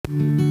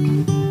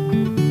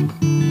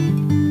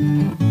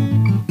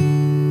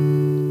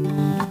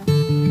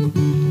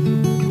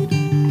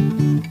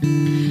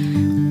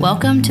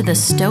Welcome to the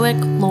Stoic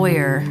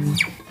Lawyer.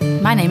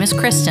 My name is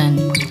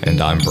Kristen. And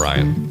I'm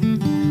Brian.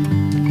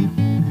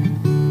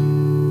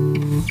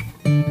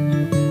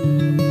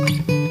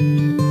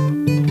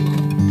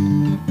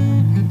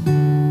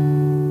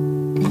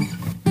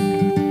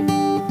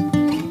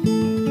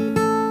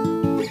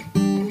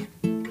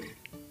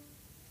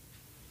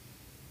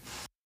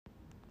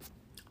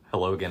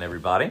 Hello again,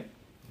 everybody.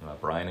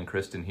 Brian and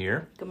Kristen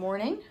here. Good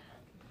morning,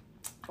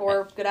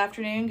 or good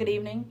afternoon, good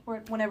evening,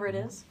 whenever it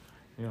is.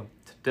 Yeah.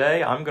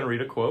 Today I'm going to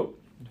read a quote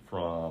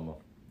from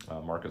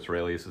Marcus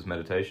Aurelius'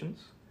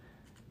 Meditations,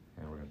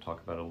 and we're going to talk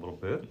about it a little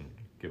bit and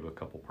give a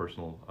couple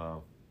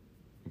personal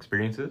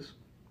experiences.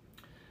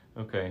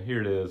 Okay, here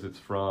it is. It's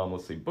from,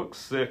 Book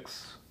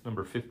 6,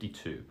 number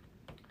 52.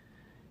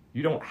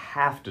 You don't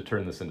have to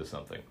turn this into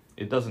something.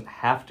 It doesn't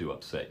have to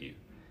upset you.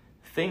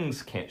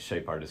 Things can't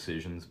shape our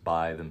decisions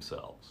by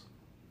themselves.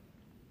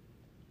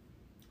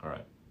 All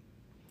right,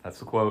 that's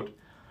the quote.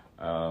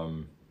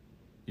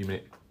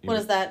 What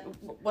does that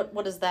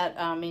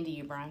mean to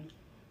you, Brian?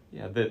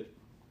 Yeah, that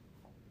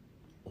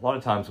a lot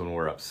of times when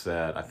we're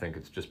upset, I think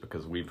it's just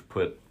because we've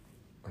put,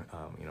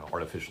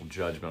 artificial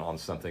judgment on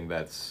something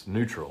that's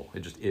neutral. It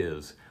just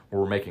is.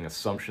 Or we're making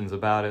assumptions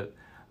about it.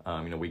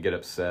 We get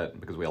upset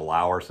because we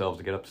allow ourselves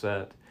to get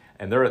upset.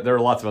 And there are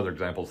lots of other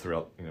examples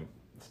throughout,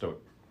 Stoic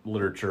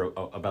literature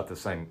about the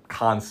same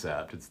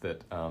concept. It's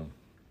that,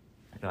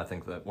 I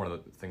think that one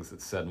of the things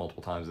that's said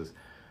multiple times is,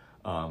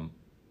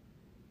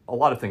 a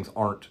lot of things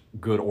aren't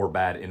good or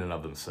bad in and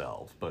of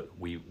themselves, but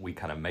we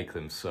kind of make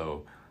them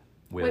so.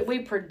 We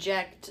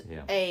project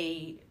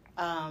a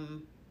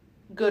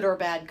good or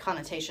bad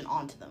connotation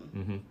onto them.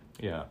 Mm-hmm.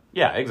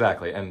 Yeah,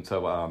 exactly. And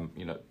so,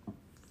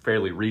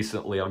 fairly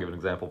recently, I'll give an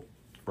example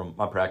from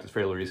my practice.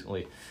 Fairly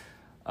recently,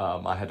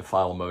 I had to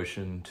file a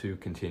motion to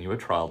continue a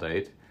trial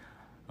date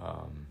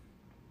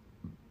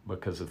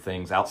because of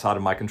things outside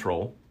of my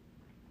control.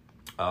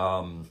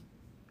 And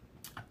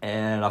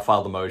I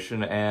filed the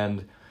motion,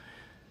 and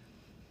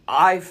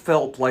I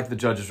felt like the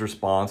judge's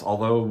response,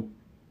 although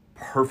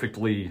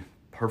perfectly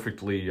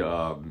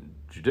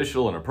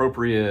judicial and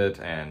appropriate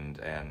and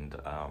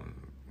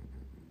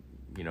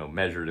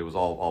measured, it was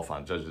all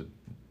fine. The judge did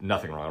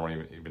nothing wrong. I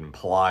don't even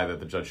imply that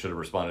the judge should have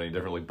responded any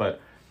differently,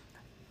 but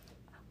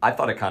I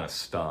thought it kind of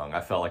stung.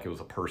 I felt like it was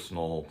a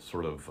personal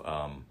sort of,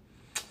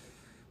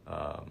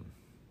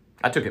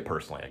 I took it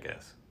personally, I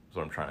guess, is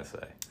what I'm trying to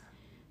say.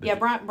 Yeah,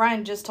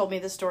 Brian just told me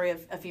this story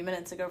a few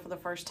minutes ago for the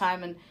first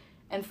time,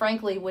 and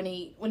frankly, when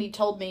he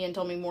told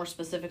me more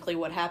specifically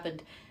what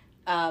happened,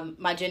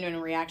 my genuine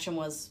reaction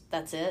was,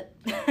 "That's it."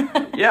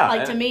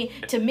 Yeah, to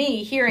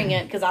me, hearing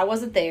it, because I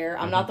wasn't there,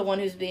 I'm not the one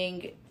who's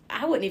being.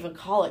 I wouldn't even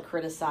call it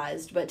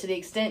criticized, but to the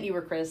extent you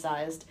were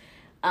criticized,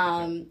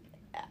 my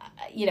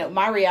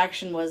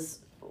reaction was,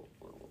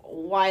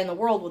 "Why in the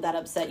world would that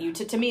upset you?"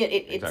 To me,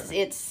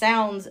 it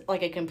sounds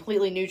like a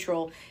completely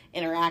neutral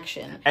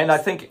interaction. And I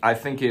think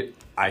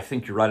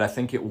you're right. I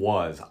think it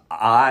was.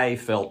 I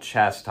felt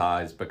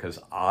chastised because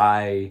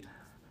I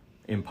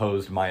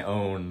imposed my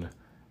own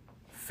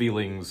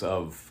feelings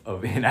of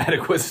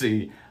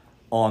inadequacy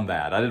on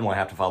that. I didn't want to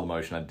have to file the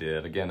motion. I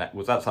did. Again, that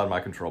was outside of my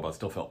control, but I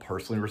still felt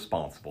personally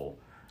responsible.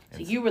 So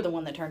you were the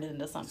one that turned it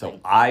into something. So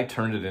I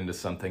turned it into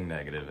something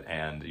negative,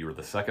 and you were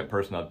the second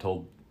person I've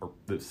told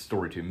the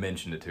story to,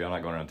 mentioned it to. I'm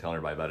not going around telling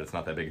everybody about it. It's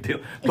not that big a deal,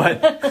 but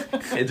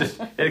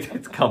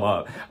it's come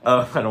up.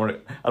 I don't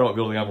want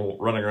people to think I'm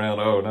running around.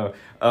 Oh no,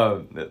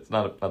 it's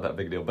not that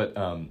big a deal. But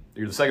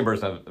you're the second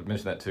person I've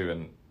mentioned that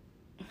to,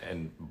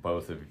 and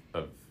both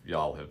of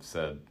y'all have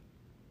said,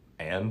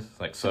 and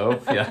like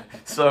so, yeah.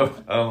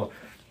 So,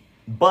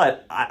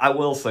 but I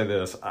will say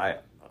this: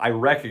 I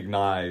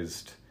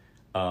recognized.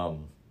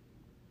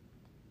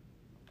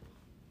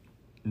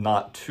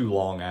 Not too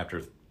long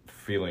after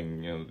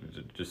feeling,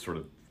 just sort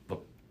of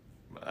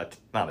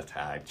not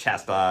attacked,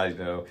 chastised,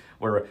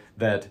 where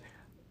that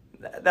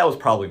was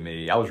probably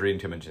me. I was reading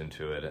too much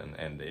into it,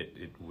 and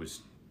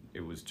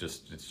it's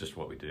just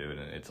what we do, and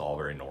it's all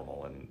very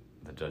normal, and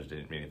the judge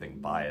didn't mean anything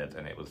by it,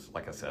 and it was,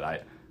 like I said,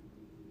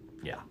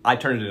 I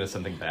turned it into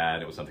something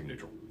bad. It was something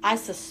neutral. I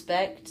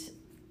suspect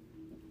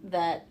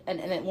that, and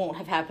it won't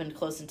have happened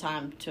close in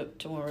time to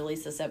when we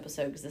release this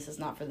episode, because this is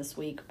not for this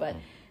week, but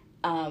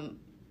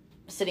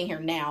sitting here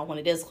now, when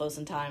it is close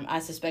in time, I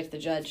suspect the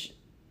judge,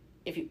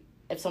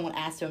 if someone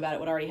asked him about it,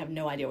 would already have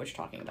no idea what you're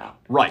talking about.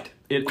 Right.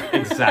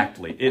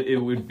 Exactly.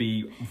 It would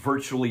be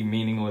virtually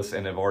meaningless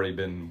and have already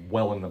been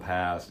well in the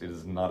past. It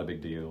is not a big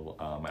deal.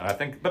 And I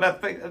think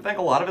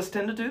a lot of us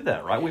tend to do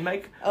that, right?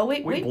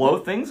 We blow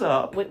things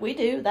up. We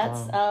do. That's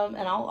and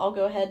I'll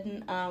go ahead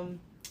and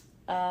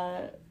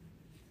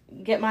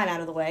get mine out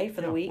of the way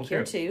for the week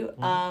here too.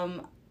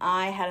 Mm-hmm.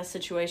 I had a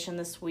situation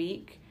this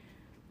week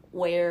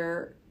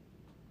where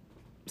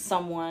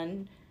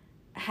someone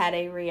had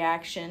a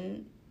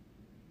reaction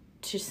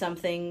to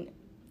something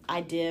I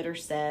did or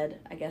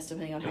said, I guess,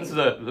 depending on how this is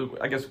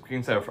I guess we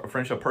can say a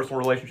friendship, personal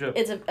relationship?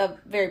 It's a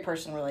very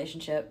personal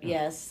relationship,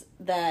 yes,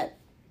 that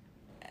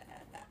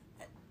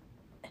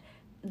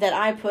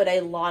I put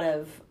a lot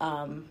of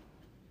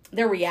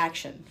their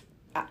reaction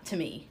to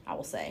me, I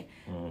will say,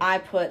 I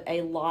put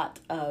a lot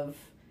of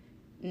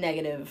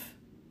negative,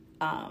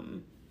 I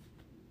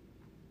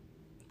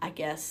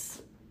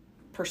guess,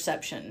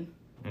 perception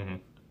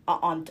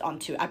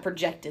onto. I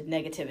projected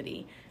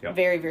negativity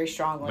very, very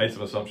strongly. Made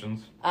some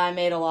assumptions. I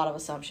made a lot of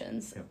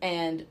assumptions,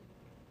 and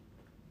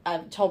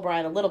I've told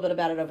Brian a little bit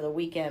about it over the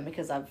weekend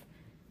because I've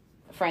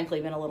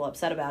frankly been a little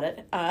upset about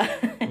it.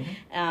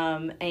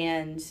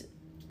 And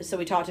so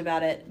we talked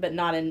about it, but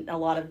not in a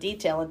lot of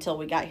detail until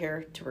we got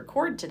here to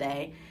record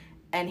today.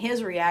 And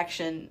his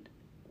reaction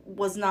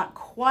was not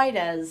quite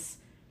as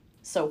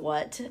so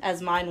what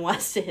as mine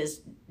was to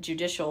his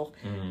judicial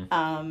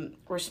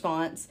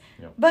response,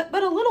 but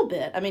a little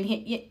bit. I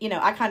mean,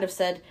 I kind of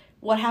said,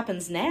 "What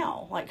happens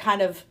now?" Like,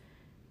 kind of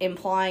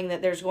implying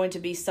that there's going to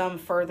be some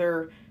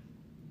further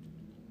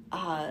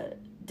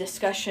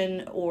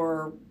discussion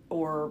or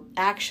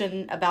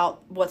action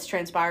about what's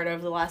transpired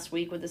over the last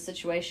week with the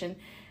situation.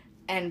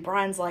 And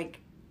Brian's like,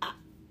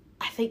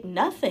 I think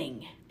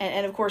nothing.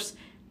 And of course,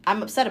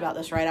 I'm upset about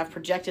this, right? I've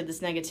projected this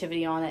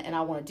negativity on it and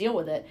I want to deal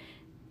with it.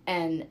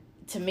 And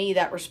to me,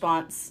 that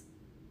response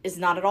is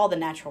not at all the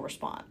natural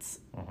response.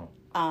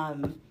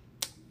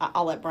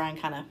 I'll let Brian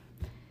kind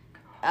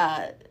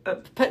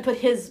of put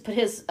his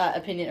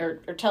opinion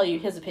or tell you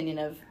his opinion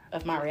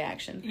of my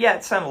reaction. Yeah,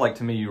 it sounded like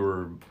to me you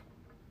were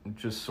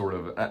just sort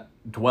of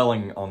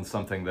dwelling on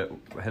something that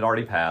had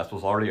already passed,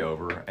 was already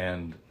over,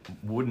 and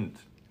wouldn't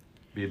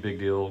be a big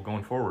deal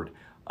going forward.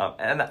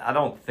 And I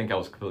don't think I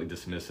was completely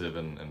dismissive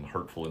and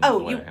hurtful in the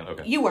way.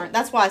 You weren't.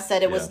 That's why I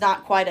said it was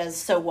not quite as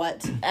so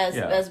what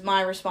as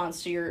my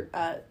response to your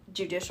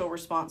judicial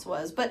response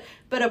was, but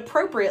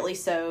appropriately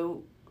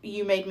so.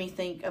 You made me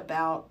think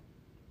about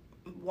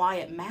why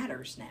it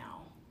matters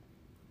now.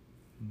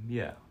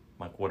 Yeah,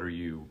 like what are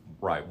you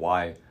right?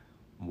 Why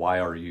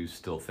are you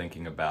still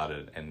thinking about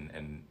it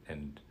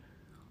and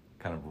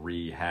kind of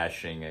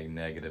rehashing a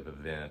negative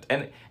event?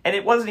 And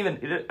it wasn't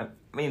even. I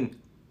mean.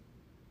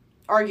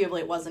 Arguably,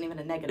 it wasn't even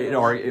a negative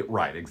event.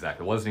 Right,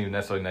 exactly. It wasn't even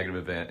necessarily a negative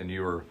event, and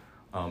you were,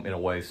 in a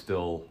way,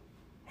 still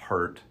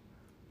hurt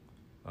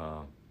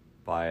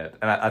by it.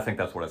 And I think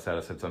that's what I said.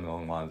 I said something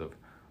along the lines of,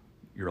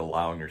 you're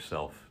allowing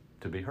yourself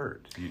to be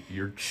hurt.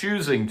 You're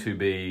choosing to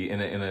be in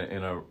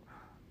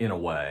a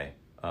way,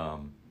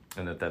 and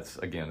that's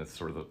again, it's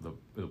sort of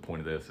the point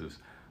of this is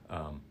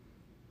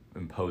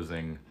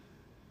imposing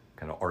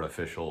kind of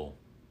artificial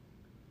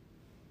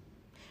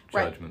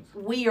judgments.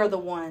 Right. We are the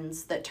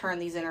ones that turn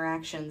these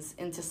interactions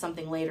into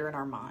something later in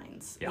our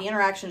minds. Yeah. The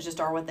interactions just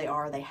are what they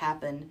are. They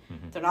happen.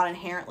 They're not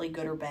inherently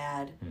good or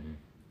bad.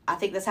 I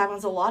think this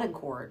happens a lot in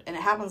court, and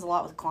it happens a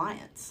lot with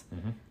clients.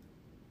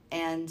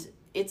 And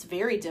it's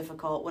very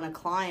difficult when a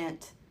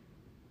client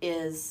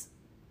is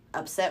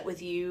upset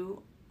with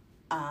you,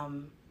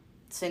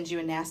 sends you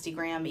a nasty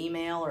gram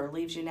email or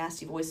leaves you a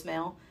nasty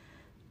voicemail.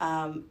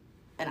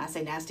 And I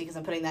say nasty because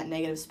I'm putting that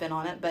negative spin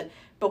on it. But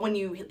when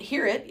you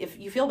hear it, if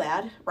you feel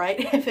bad, right?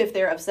 if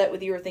they're upset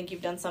with you or think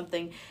you've done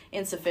something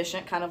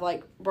insufficient, kind of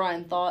like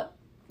Brian thought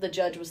the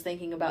judge was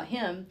thinking about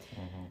him.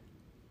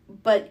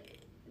 But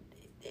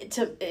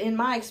in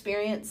my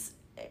experience,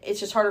 it's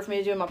just harder for me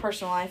to do in my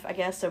personal life, I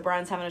guess. So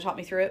Brian's having to talk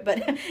me through it.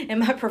 But in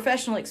my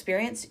professional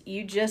experience,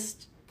 you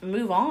just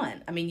move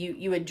on. I mean,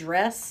 you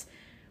address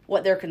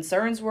what their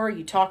concerns were.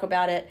 You talk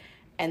about it.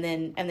 And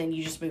then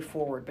you just move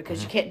forward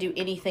because you can't do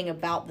anything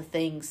about the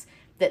things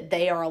that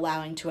they are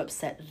allowing to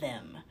upset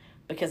them.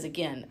 Because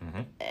again,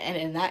 and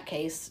in that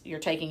case, you're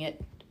taking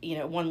it,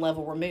 one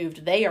level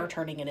removed. They are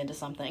turning it into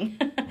something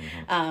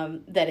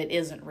that it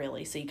isn't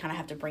really. So you kind of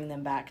have to bring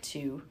them back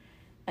to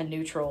a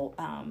neutral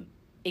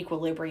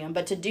equilibrium.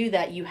 But to do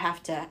that, you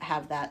have to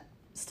have that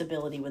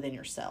stability within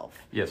yourself.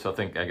 Yeah. So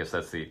I guess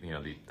that's the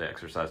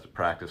exercise to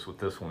practice with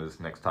this one is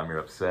next time you're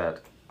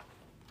upset,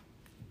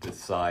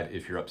 decide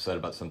if you're upset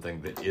about something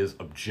that is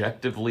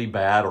objectively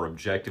bad or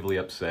objectively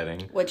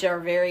upsetting, which are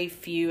very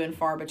few and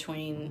far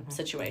between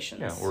situations.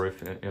 Yeah, or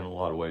if in a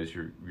lot of ways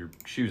you're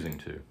choosing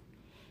to.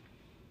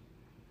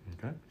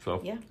 Okay,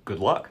 so good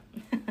luck.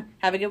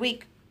 Have a good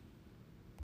week.